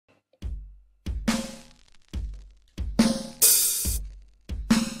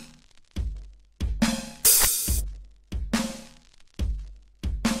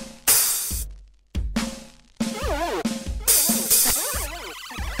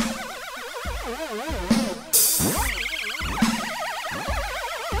My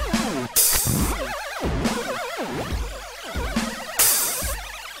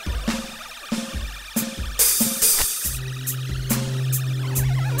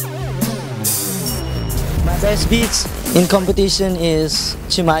best beats in competition is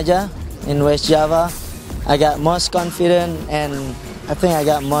Cimaja in West Java. I got most confident, and I think I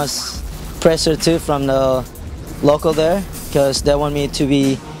got most pressure too from the local there, because they want me to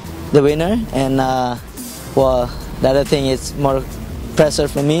be the winner. And well, the other thing is more pressure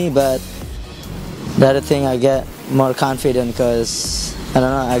for me, but the other thing I get more confident because I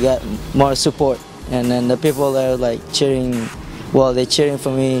don't know, I get more support, and then the people are like cheering. Well, they're cheering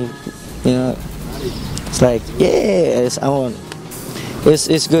for me, you know. It's like, yeah, it's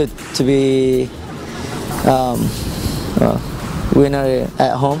good to be winner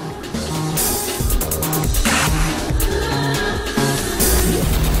at home.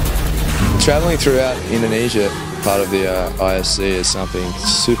 Traveling throughout Indonesia, part of the ISC, is something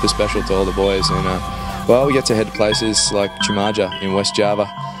super special to all the boys. And well, we get to head to places like Cimaja in West Java.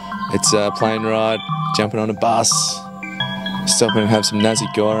 It's a plane ride, jumping on a bus, stopping and have some nasi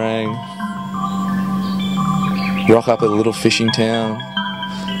goreng, rock up at a little fishing town,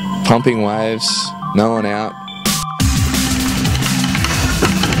 pumping waves, no one out.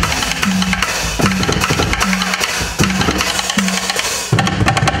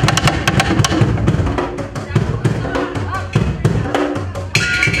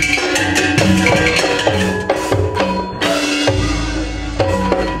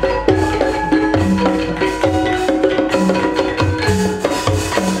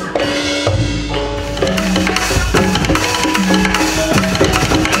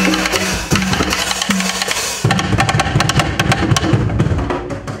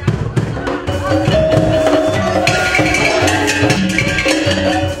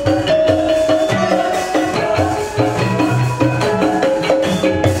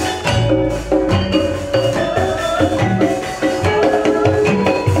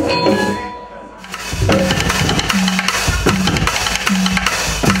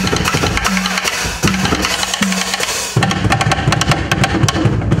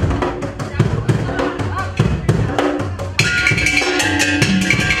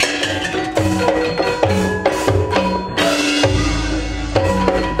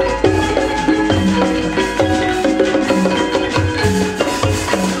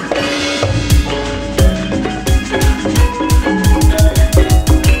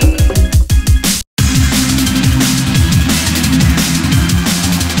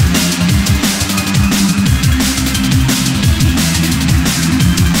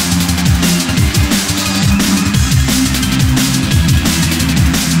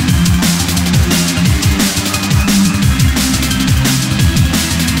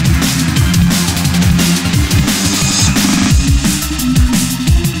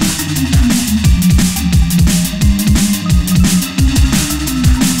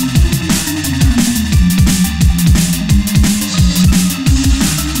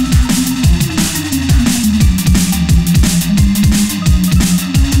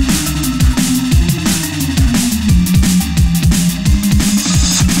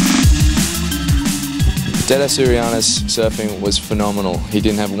 Deda Suryana's surfing was phenomenal. He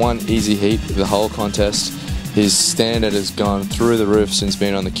didn't have one easy heat the whole contest. His standard has gone through the roof since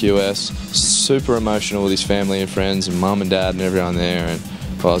being on the QS. Super emotional with his family and friends and mum and dad and everyone there, and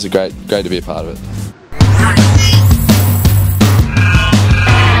well, it was great to be a part of it.